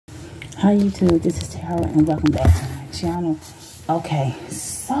Hi YouTube, this is Tara and welcome back to my channel. Okay,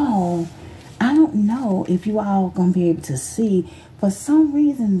 so I don't know if you all gonna be able to see. For some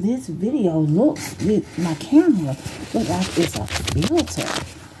reason this video looks with my camera look like it's a filter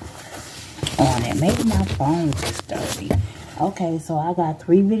on it. Maybe my phone is dirty. Okay, so I got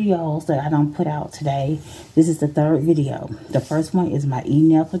 3 videos that I don't put out today. This is the 3rd video. The first one is my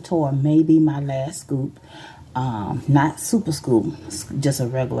E-nail couture, maybe my last scoop. Not super scoop, just a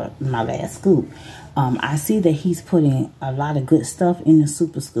regular, my last scoop. I see that he's putting a lot of good stuff in the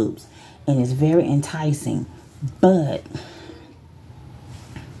super scoops, and it's very enticing, but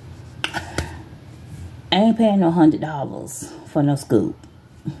I ain't paying no $100 for no scoop,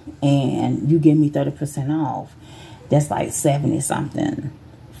 and you give me 30% off. That's like 70 something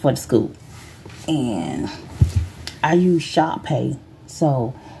for the scoop, and I use Shop Pay,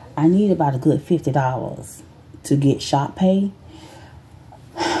 so I need about a good $50 to get Shop Pay.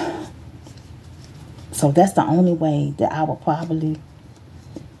 So that's the only way that I would probably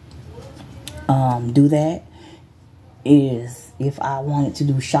do that, is if I wanted to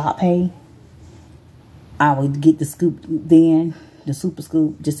do Shop Pay. I would get the scoop then, the super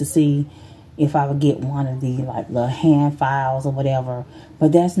scoop, just to see if I would get one of the like the hand files or whatever.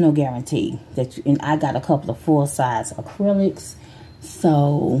 But that's no guarantee that and I got a couple of full-size acrylics,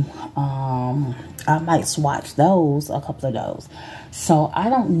 so I might swatch those, a couple of those. So I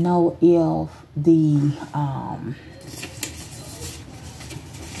don't know if the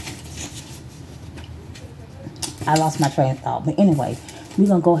I lost my train of thought, but anyway, we're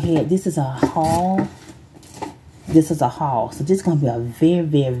gonna go ahead. This is a haul. This is a haul, so this is gonna be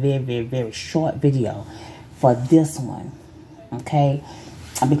a very short video for this one, okay?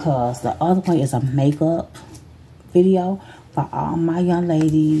 Because the other one is a makeup video for all my young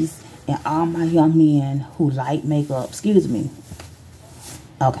ladies and all my young men who like makeup. Excuse me.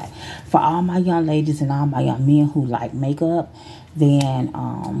 Okay, for all my young ladies and all my young men who like makeup, then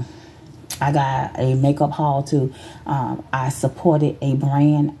I got a makeup haul too. I supported a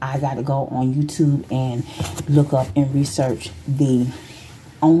brand. I got to go on YouTube and look up and research the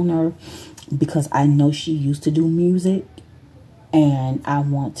owner, because I know she used to do music, and I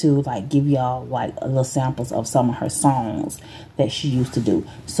want to like give y'all like a little samples of some of her songs that she used to do.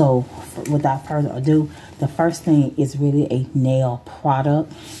 So without further ado, the first thing is really a nail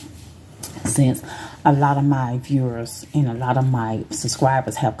product, since a lot of my viewers and a lot of my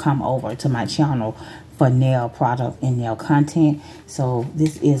subscribers have come over to my channel for nail product and nail content. So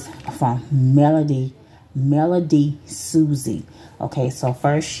this is from Melodysusie. Okay, so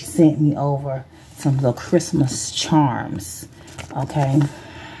first she sent me over some little Christmas charms. Okay,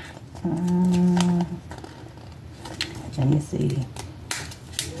 let me see.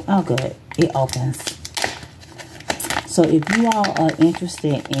 Oh good, it opens. So if you all are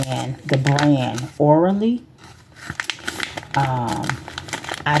interested in the brand Orally,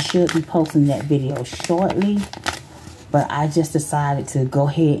 I should be posting that video shortly, but I just decided to go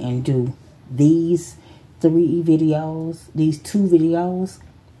ahead and do these 2 videos.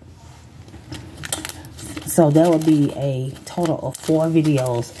 So there will be a total of 4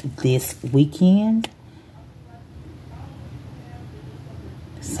 videos this weekend.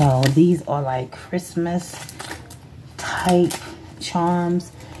 So these are like Christmas type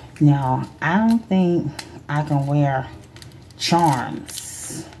charms. Now I don't think I can wear charms.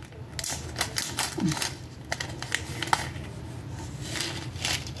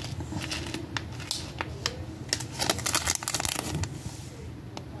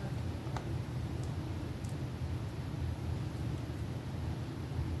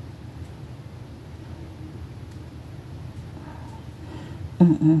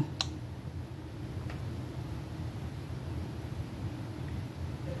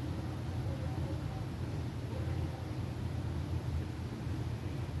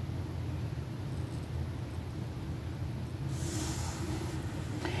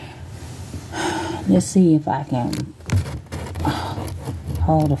 Let's see if I can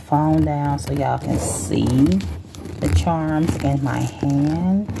hold the phone down so y'all can see the charms in my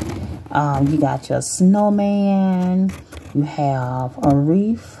hand. You got your snowman, you have a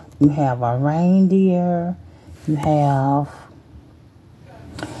wreath, you have a reindeer, you have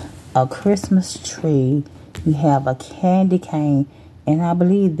a Christmas tree, you have a candy cane, and I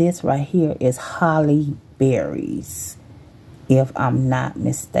believe this right here is holly berries, if I'm not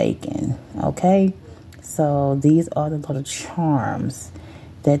mistaken. Okay, so these are the little charms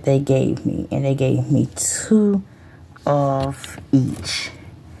that they gave me, and they gave me 2 of each.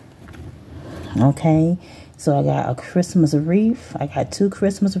 Okay, so I got a Christmas wreath, I got 2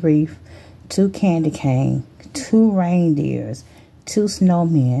 Christmas wreath, 2 candy cane, 2 reindeers, 2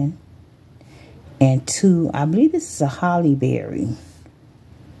 snowmen, And 2, I believe this is a holly berry.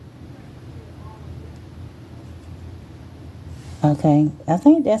 Okay, I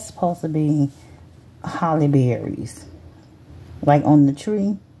think that's supposed to be holly berries, like on the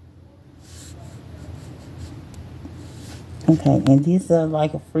tree. Okay, and these are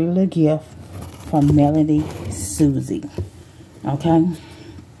like a free little gift from Melodysusie. Okay,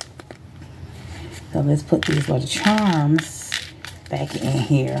 so let's put these little charms back in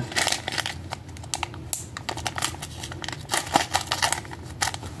here.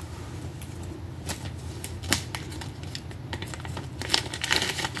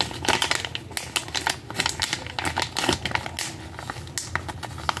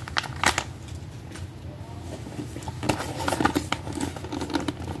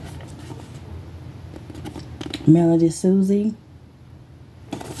 Melodysusie.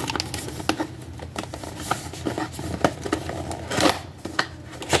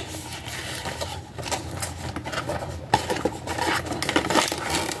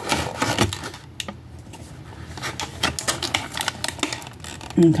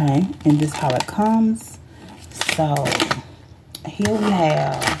 Okay, and this is how it comes. So here we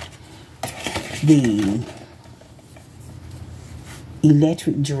have the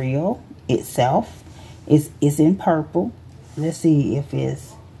electric drill itself. It's in purple. Let's see if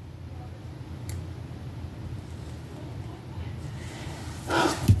it's...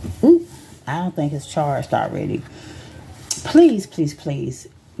 Ooh, I don't think it's charged already. Please, please, please,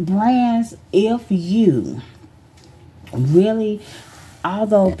 brands, if you really,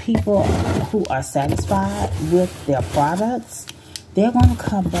 although people who are satisfied with their products, they're going to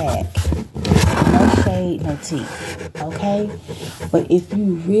come back. No shade, no tea. Okay? But if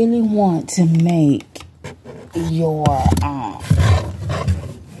you really want to make your okay,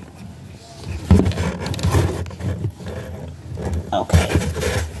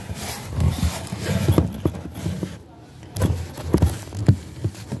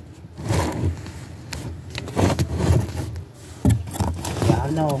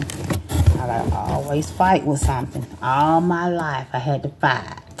 y'all know I gotta always fight with something. All my life I had to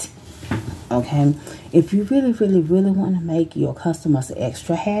fight. Okay, if you really want to make your customers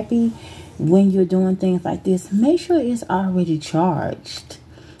extra happy when you're doing things like this, make sure it's already charged.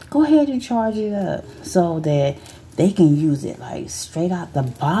 Go ahead and charge it up so that they can use it like straight out the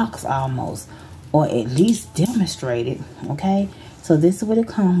box almost, or at least demonstrate it. Okay, so this is what it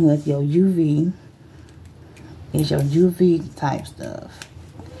comes with. Your UV is your UV type stuff.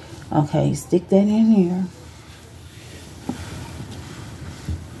 Okay, stick that in here.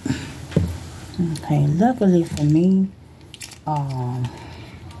 Okay, luckily for me,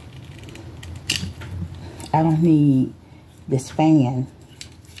 I don't need this fan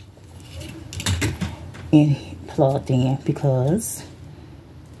plugged in because,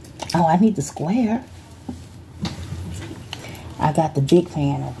 oh, I need the square. I got the big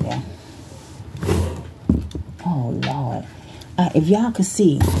fan up there. Oh, Lord. If y'all could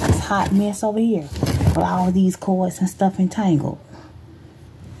see this hot mess over here with all these cords and stuff entangled.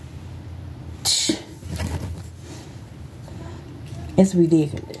 It's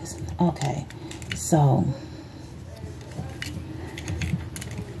ridiculous. Okay, so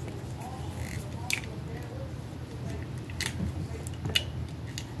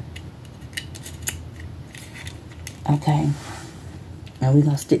okay, and we're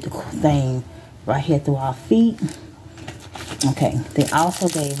gonna stick the thing right here through our feet. Okay, they also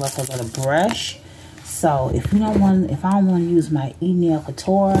gave us a little brush. So if you don't want, if I don't want to use my E-Nail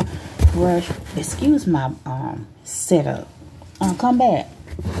Couture brush, excuse my setup. Come back.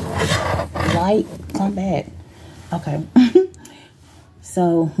 Light, come back. Okay.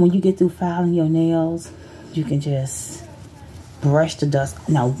 So when you get through filing your nails, you can just brush the dust.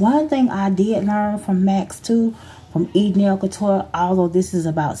 Now, one thing I did learn from Max too, from E-Nail Couture, although this is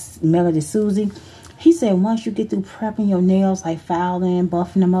about Melodysusie, he said once you get through prepping your nails, like filing,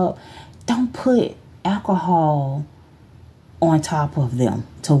 buffing them up, don't put alcohol on top of them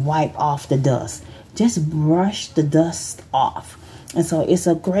to wipe off the dust. Just brush the dust off. And so it's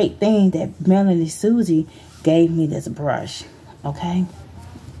a great thing that Melodysusie gave me this brush. Okay,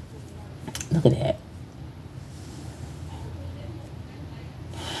 look at that.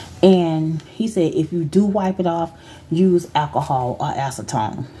 And he said if you do wipe it off, use alcohol or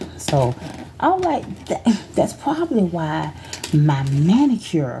acetone. So I'm like, that's probably why my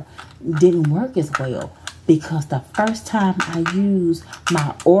manicure didn't work as well, because the first time I used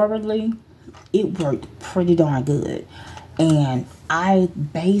my Orally, it worked pretty darn good. And I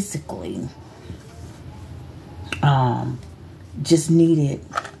basically just needed,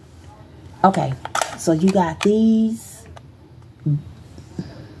 okay, so you got these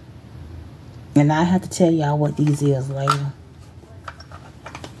And I have to tell y'all what these is later.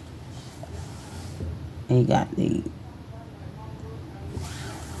 And you got the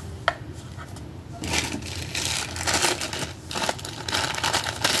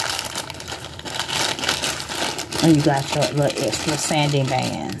and you got your little extra sanding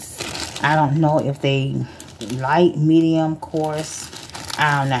bands. I don't know if they light, medium, coarse.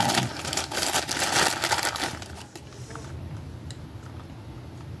 I don't know.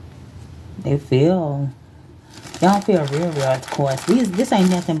 They don't feel real, of course. This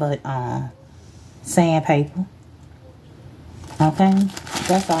ain't nothing but sandpaper. Okay,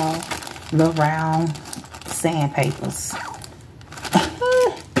 that's all. Little round sandpapers.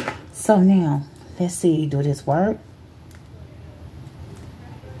 So now, let's see, do this work?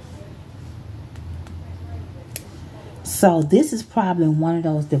 So this is probably one of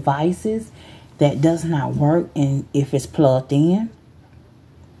those devices that does not work and if it's plugged in.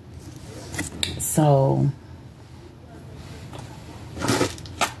 So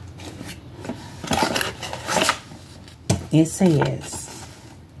it says,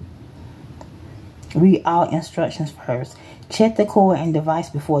 read all instructions first. Check the cord and device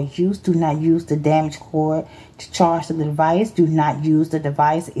before use. Do not use the damaged cord to charge the device. Do not use the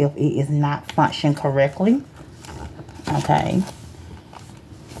device if it is not functioning correctly. Okay.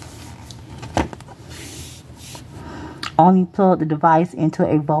 Only plug the device into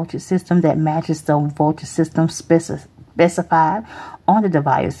a voltage system that matches the voltage system specified on the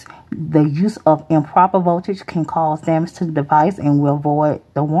device. The use of improper voltage can cause damage to the device and will void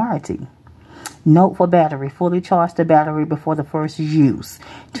the warranty. Note for battery. Fully charge the battery before the first use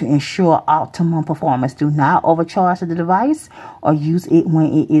to ensure optimum performance. Do not overcharge the device or use it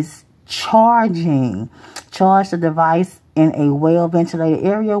when it is charging. Charge the device in a well-ventilated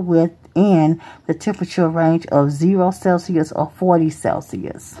area within the temperature range of 0 Celsius or 40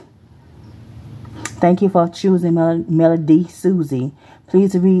 Celsius. Thank you for choosing Melodysusie.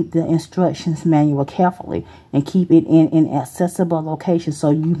 Please read the instructions manual carefully and keep it in an accessible location so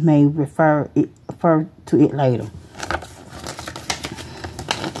you may refer to it later.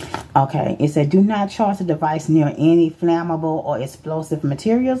 Okay, it said do not charge the device near any flammable or explosive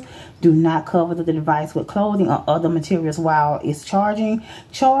materials. Do not cover the device with clothing or other materials while it's charging.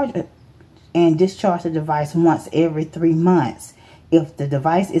 Charge and discharge the device once every 3 months if the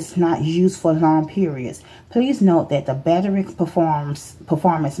device is not used for long periods. Please note that the battery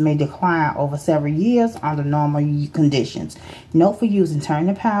performance may decline over several years under normal conditions. Note for using: turn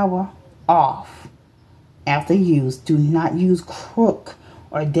the power off after use. Do not use crook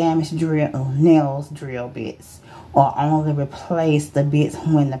or damaged drill bits, or only replace the bits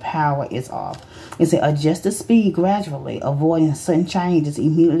when the power is off. It said adjust the speed gradually, avoiding sudden changes.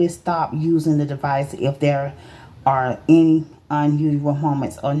 Immediately stop using the device if there are any unusual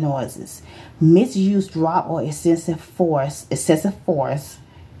moments or noises. Misuse, drop, or excessive force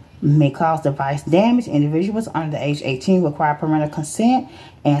may cause device damage. Individuals under the age 18 require parental consent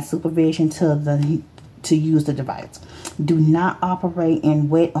and supervision to use the device. Do not operate in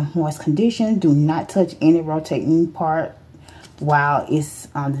wet or moist conditions. Do not touch any rotating part while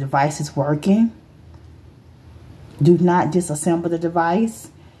the device is working. Do not disassemble the device.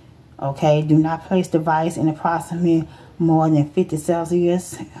 Okay, do not place the device in approximately more than 50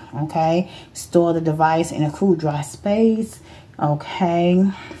 Celsius. Okay, store the device in a cool, dry space.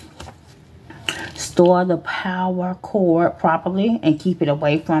 Okay, store the power cord properly and keep it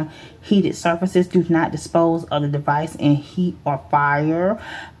away from heated surfaces. Do not dispose of the device in heat or fire.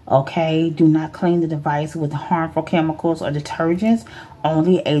 Okay, do not clean the device with harmful chemicals or detergents.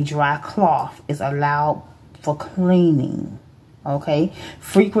 Only a dry cloth is allowed for cleaning. Okay,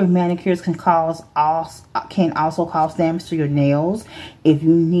 frequent manicures can also cause damage to your nails. If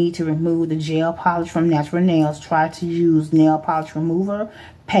you need to remove the gel polish from natural nails, try to use nail polish remover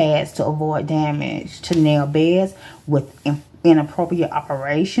pads to avoid damage to nail beds with inappropriate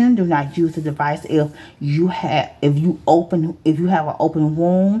operation. Do not use the device if you have an open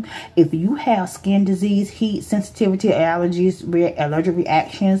wound, if you have skin disease, heat sensitivity, allergies, allergic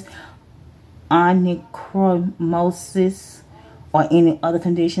reactions, onychromosis, or any other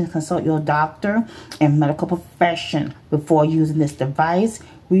conditions. Consult your doctor and medical profession before using this device.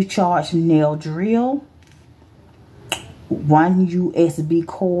 Recharge nail drill, 1 USB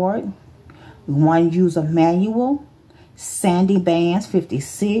cord, 1 user manual, sanding bands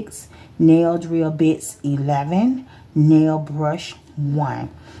 56, nail drill bits 11, nail brush 1.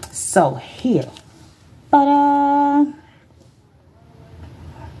 So here,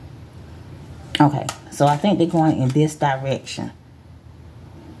 okay, so I think they're going in this direction.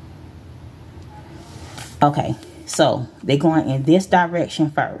 Okay, So they're going in this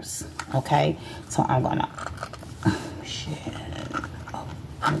direction first. Okay, so I'm gonna, shit.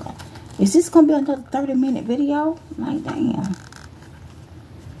 Oh, is this gonna be another 30-minute video? Like, damn.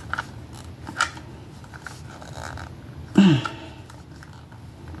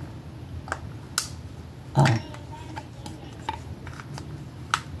 Oh.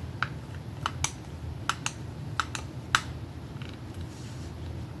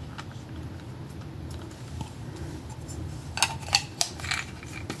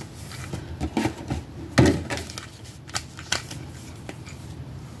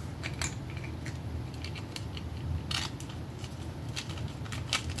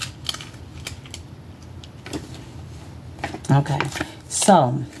 Okay,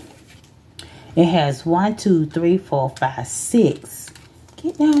 so it has 1, 2, 3, 4, 5, 6.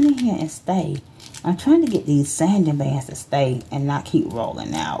 Get down in here and stay. I'm trying to get these sanding bands to stay and not keep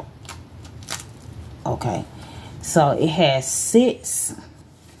rolling out. Okay, so it has 6,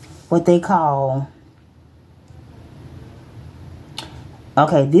 what they call,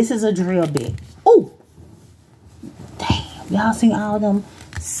 okay, this is a drill bit. Oh, damn, y'all see all them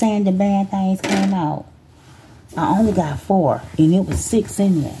sanding band things came out? I only got 4, and it was 6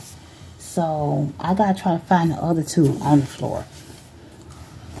 in there. So I gotta try to find the other 2 on the floor.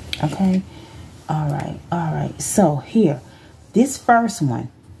 Okay. All right. So here, this first one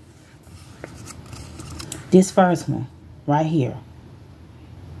right here.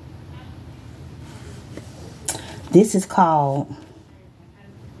 This is called,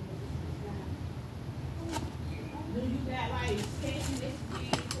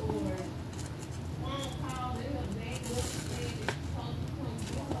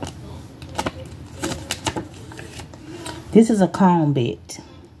 this is a comb bit.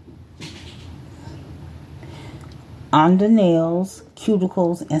 Under nails,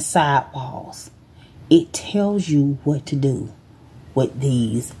 cuticles, and sidewalls. It tells you what to do with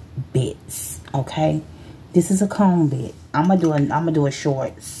these bits. Okay? This is a comb bit. I'm gonna do a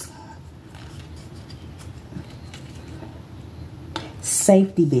shorts.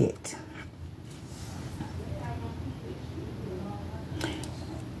 Safety bit.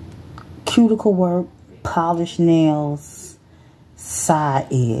 Cuticle work, polished nails, side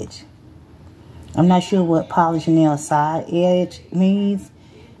edge. I'm not sure what polished nail side edge means,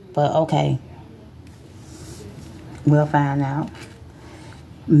 but okay. We'll find out.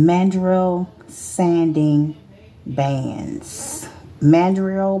 Mandrel sanding bands.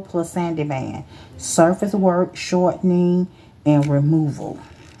 Mandrel plus sanding band. Surface work, shortening, and removal.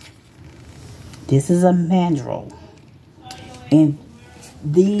 This is a mandrel. And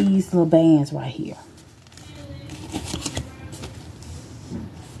these little bands right here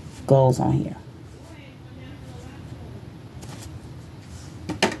goes on here.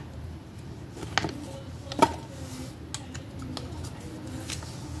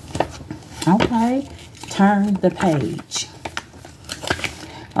 Okay, turn the page.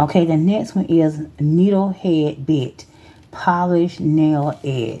 Okay, the next one is needle head bit, polished nail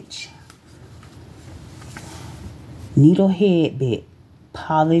edge. Needle head bit,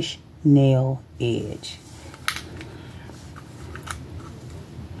 polished nail edge.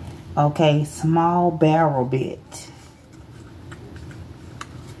 Okay, small barrel bit.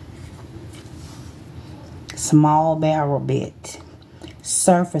 Small barrel bit.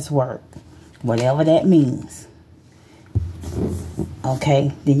 Surface work. Whatever that means.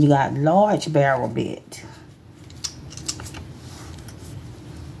 Okay, then you got large barrel bit.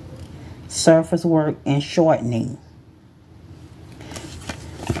 Surface work and shortening.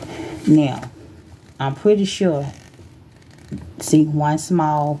 Now, I'm pretty sure, see, one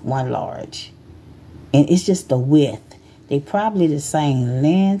small, one large. And it's just the width. They probably the same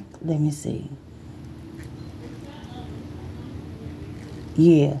length. Let me see.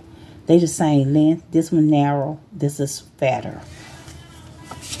 Yeah, they the same length. This one narrow. This is fatter.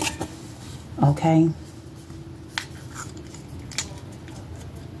 Okay.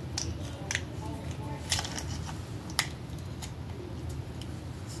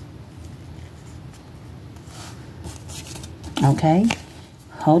 Okay.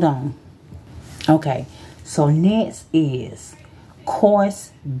 Hold on. Okay. So next is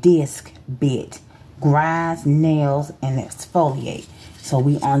coarse disc bit. Grinds nails and exfoliate. So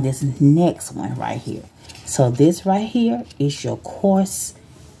we on this next one right here. So this right here is your coarse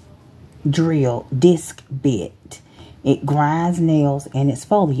drill disc bit. It grinds nails and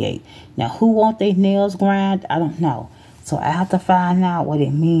exfoliate. Now, who want their nails grind? I don't know. So I have to find out what it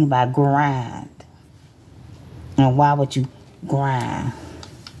means by grind. And why would you grind?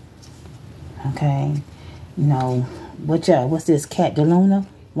 Okay. You know, what's this? Cat DeLuna?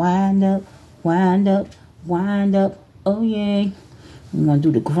 Wind up, wind up, wind up. Oh yeah, I'm gonna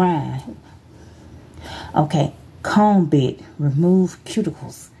do the grind. Okay, comb bit, remove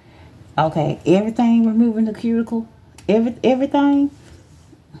cuticles. Okay, everything removing the cuticle, everything.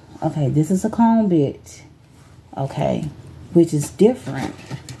 Okay, this is a comb bit. Okay, which is different,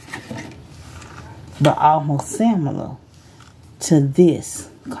 but almost similar to this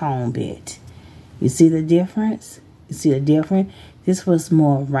comb bit. You see the difference? You see the difference? This was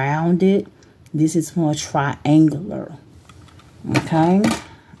more rounded. This is more triangular. Okay.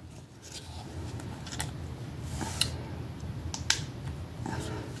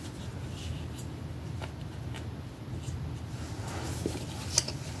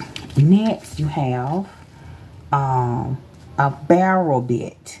 Next, you have a barrel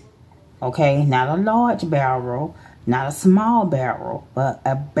bit. Okay, not a large barrel, not a small barrel, but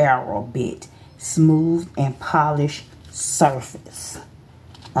a barrel bit. Smooth and polished surface.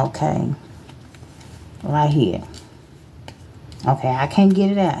 Okay, right here. Okay, I can't get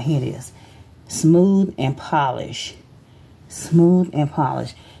it out. Here it is. Smooth and polished. Smooth and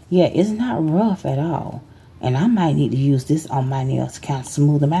polished. Yeah, it's not rough at all. And I might need to use this on my nails to kind of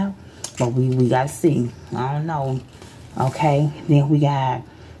smooth them out. But we got to see. I don't know. Okay, then we got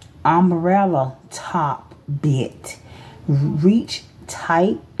umbrella top bit. Reach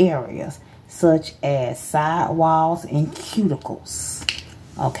tight areas such as side walls and cuticles.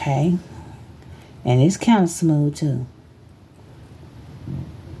 Okay, and it's kind of smooth too.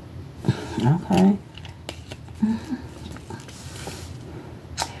 Okay.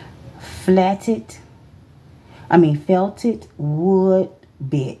 Felted wood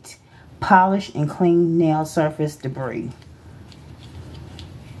bit. Polish and clean nail surface debris.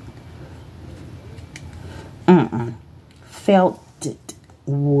 Felted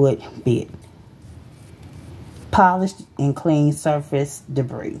wood bit. Polished and clean surface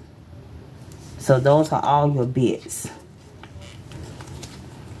debris. So those are all your bits.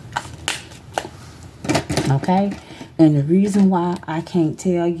 Okay? And the reason why I can't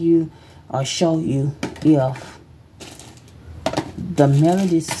tell you or show you if the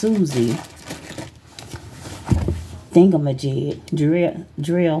Melodysusie thingamajig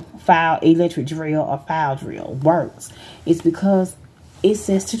drill, file, electric drill, or file drill works, it's because it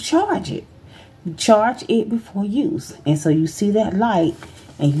says to charge it. Charge it before use. And so you see that light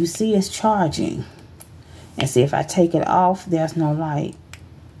and you see it's charging. And see, if I take it off, there's no light.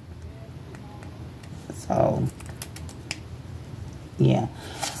 So yeah.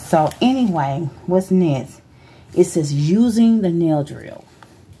 So anyway, what's next? It says using the nail drill.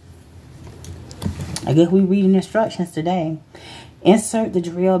 I guess we're reading instructions today. Insert the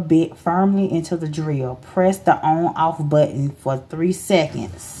drill bit firmly into the drill. Press the on-off button for 3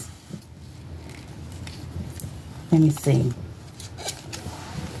 seconds. Let me see.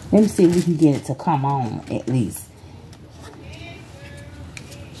 Let me see if we can get it to come on at least.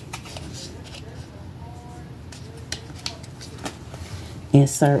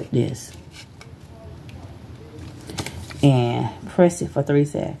 Insert this. And press it for 3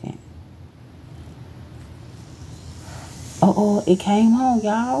 seconds. Uh-oh, it came on,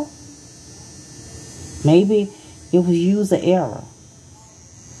 y'all. Maybe it was user error.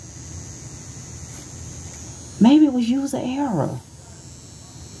 Maybe it was user error.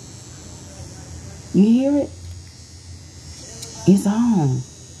 You hear it? It's on.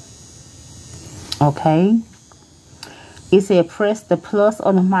 Okay. It said press the plus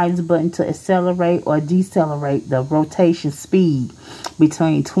or the minus button to accelerate or decelerate the rotation speed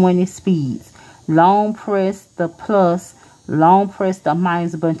between 20 speeds. Long press the plus, long press the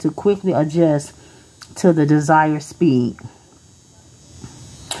minus button to quickly adjust to the desired speed.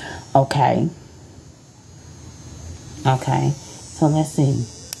 Okay. Okay. So let's see.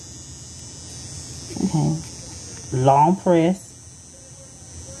 Okay. Long press.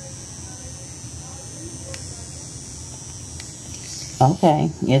 Okay,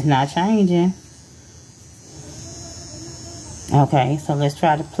 it's not changing. Okay, so let's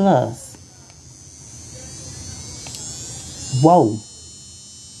try the plus. Whoa.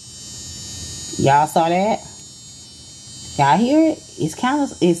 Y'all saw that? Y'all hear it? It's kind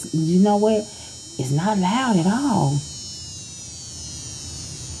of, it's, you know what? It's not loud at all.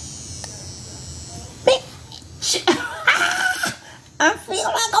 Bitch. I feel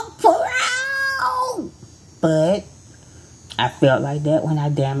like a pro. But I felt like that when I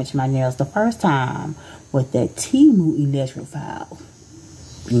damaged my nails the first time with that Temu electric file.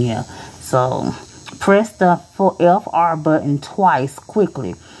 Yeah. So press the FR button twice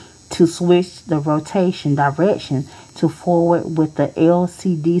quickly to switch the rotation direction to forward with the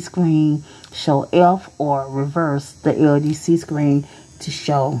LCD screen. Show F or reverse the LDC screen to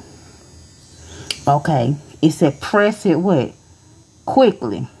show Okay. It said press it what?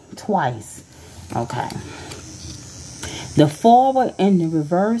 Quickly. Twice. Okay. The forward and the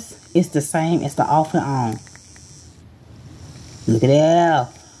reverse is the same as the off and on. Look at that.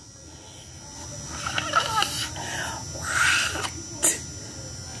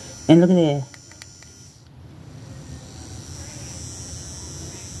 And look at that.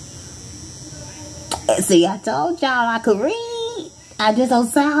 See, I told y'all I could read. I just don't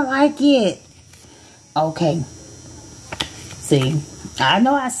sound like it. Okay. See, I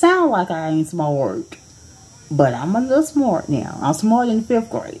know I sound like I ain't smart, but I'm a little smart now. I'm smarter than 5th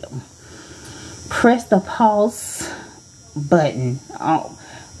grader. Press the pause button.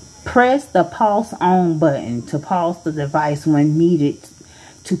 Press the pause on button to pause the device when needed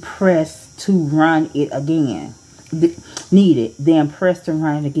to press to run it again. Needed, then press to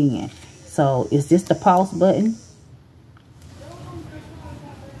run it again. So, is this the pause button?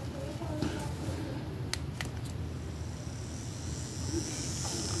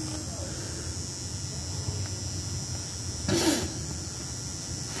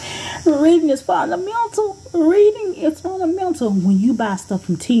 Reading is fundamental. Reading is fundamental. When you buy stuff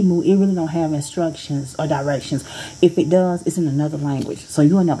from Temu, it really don't have instructions or directions. If it does, it's in another language. So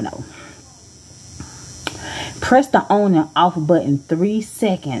you'll never know. Press the on and off button 3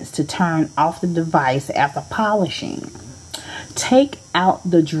 seconds to turn off the device after polishing. Take out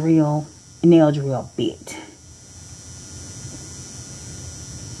the nail drill bit.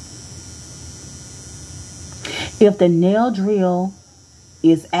 If the nail drill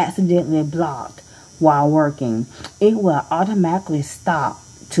is accidentally blocked while working, it will automatically stop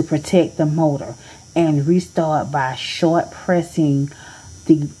to protect the motor and restart by short pressing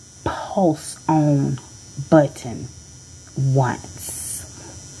the pulse on button once.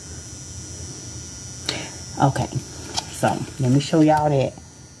 Okay, so let me show y'all that.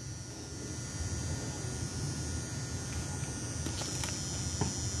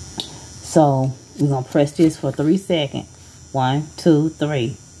 So we're gonna press this for 3 seconds. 1, 2,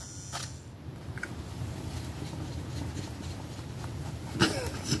 3.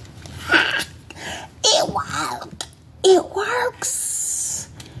 It works.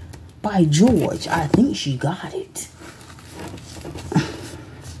 By George, I think she got it.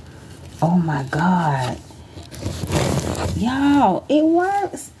 Oh my God. Y'all, it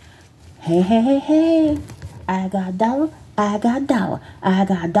works. Hey, hey, hey, hey. I got dollar. I got dollar. I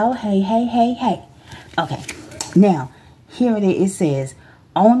got dollar. Hey, hey, hey, hey. Okay. Now, here it is. It says,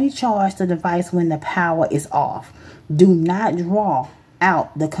 only charge the device when the power is off. Do not draw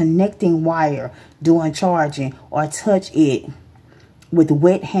out the connecting wire during charging or touch it with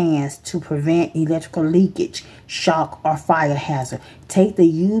wet hands to prevent electrical leakage, shock, or fire hazard. Take the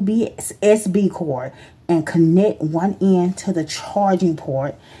USB cord and connect one end to the charging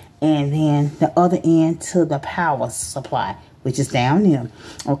port and then the other end to the power supply, which is down there.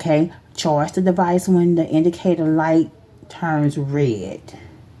 Okay, charge the device when the indicator light turns red,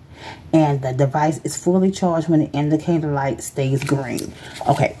 and the device is fully charged when the indicator light stays green.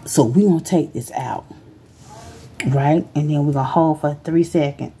 Okay, so we're gonna take this out, right? And then we're gonna hold for 3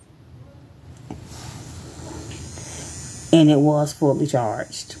 seconds, and it was fully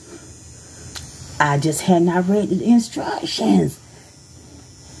charged. I just had not read the instructions.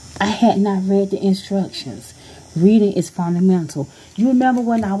 I had not read the instructions. Reading is fundamental. You remember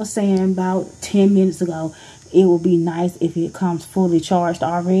when I was saying about 10 minutes ago, it would be nice if it comes fully charged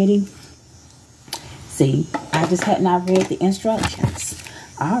already? See, I just had not read the instructions.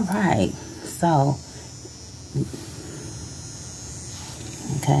 All right. So,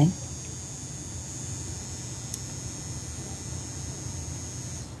 okay.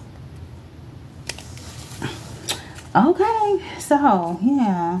 Okay. So,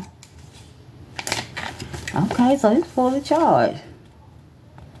 yeah. Okay, so it's fully charged.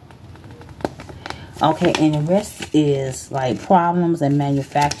 Okay, and the rest is like problems and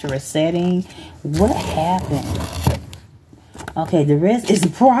manufacturer setting. What happened? Okay, the rest is a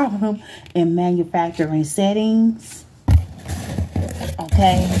problem in manufacturing settings.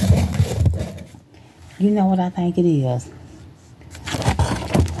 Okay. You know what I think it is?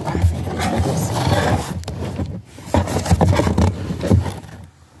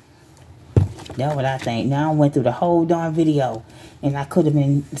 That's what I think. Now I went through the whole darn video and I could have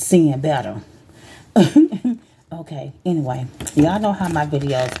been seeing better. Okay, anyway, y'all know how my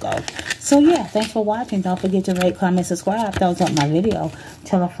videos go. So yeah, thanks for watching. Don't forget to rate, comment, subscribe, thumbs up my video.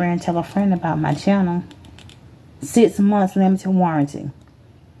 Tell a friend about my channel. 6 months limited warranty.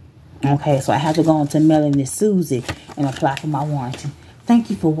 Okay, so I have to go on to Melodysusie and apply for my warranty. Thank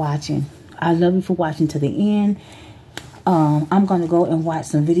you for watching. I love you for watching to the end. I'm going to go and watch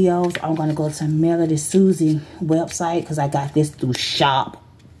some videos. I'm going to go to Melodysusie website because I got this through Shop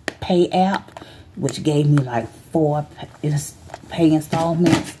Pay app, which gave me like 4 pay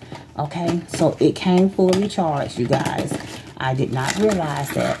installments. Okay, so it came fully charged, you guys. I did not realize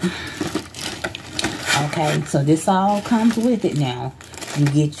that. Okay, so this all comes with it now. You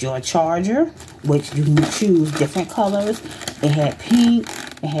get your charger, which you can choose different colors. It had pink,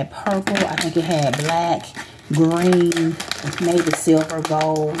 it had purple, I think it had black, green, maybe silver,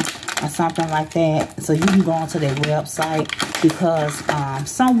 gold, or something like that. So you can go onto their website because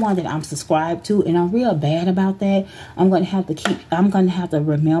someone that I'm subscribed to, and I'm real bad about that. I'm gonna have to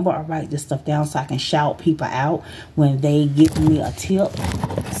remember or write this stuff down so I can shout people out when they give me a tip,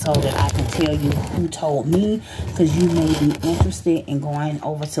 so that I can tell you who told me, because you may be interested in going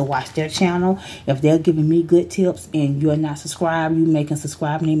over to watch their channel. If they're giving me good tips and you're not subscribed, you may can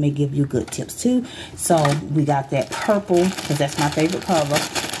subscribe and they may give you good tips too. So we got that purple, because that's my favorite color,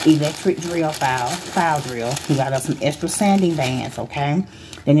 electric drill file drill. We got us some extra sanding bands, okay?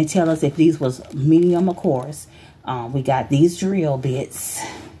 Then they tell us if these was medium or coarse. We got these drill bits,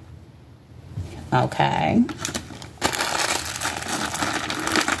 okay?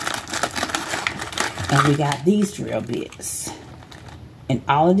 And we got these drill bits. And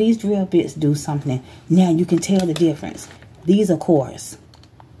all of these drill bits do something. Now you can tell the difference. These are coarse.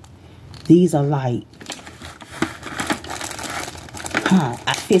 These are light.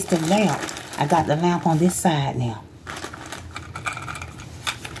 I fixed the lamp. I got the lamp on this side now.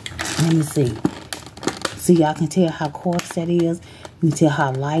 Let me see. See, y'all can tell how coarse that is. You can tell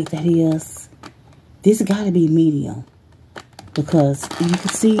how light that is. This got to be medium, because you can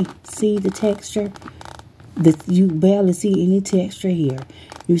see the texture. You barely see any texture here.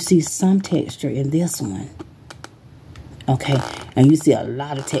 You see some texture in this one. Okay, and you see a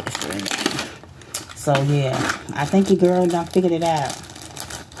lot of texture in it. So yeah, I think your girl done figured it out.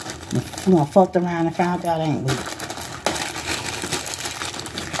 We done fucked around and found out, ain't we?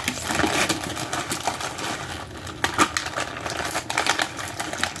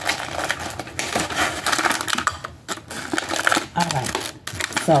 Alright,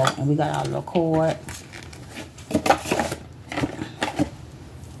 so, and we got our little cord.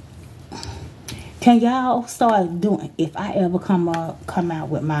 Can y'all start doing, if I ever come out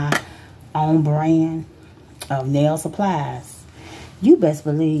with my own brand of nail supplies, you best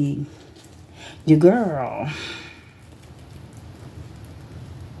believe your girl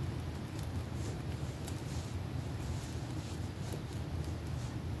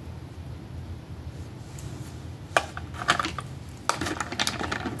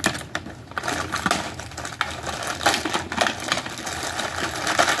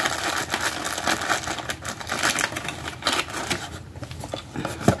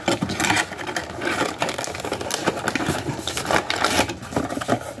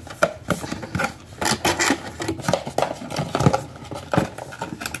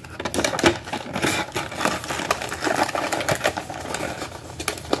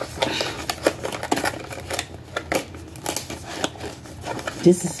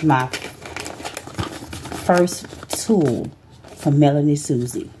this is my first tool from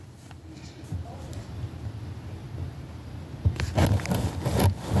Melodysusie.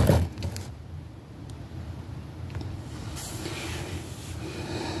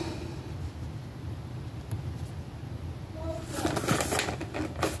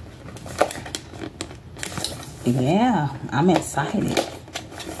 Yeah, I'm excited.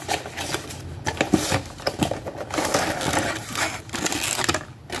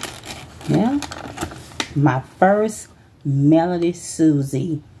 Yeah, my first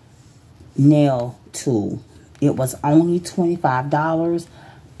Melodysusie nail tool. It was only $25,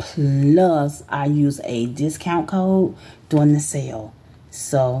 plus I used a discount code during the sale.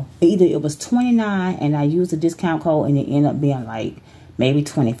 So either it was $29 and I used a discount code and it ended up being like maybe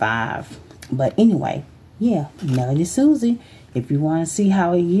 $25. But anyway, yeah, Melodysusie. If you want to see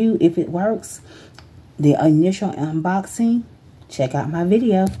how if it works, the initial unboxing, check out my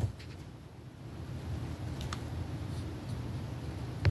video.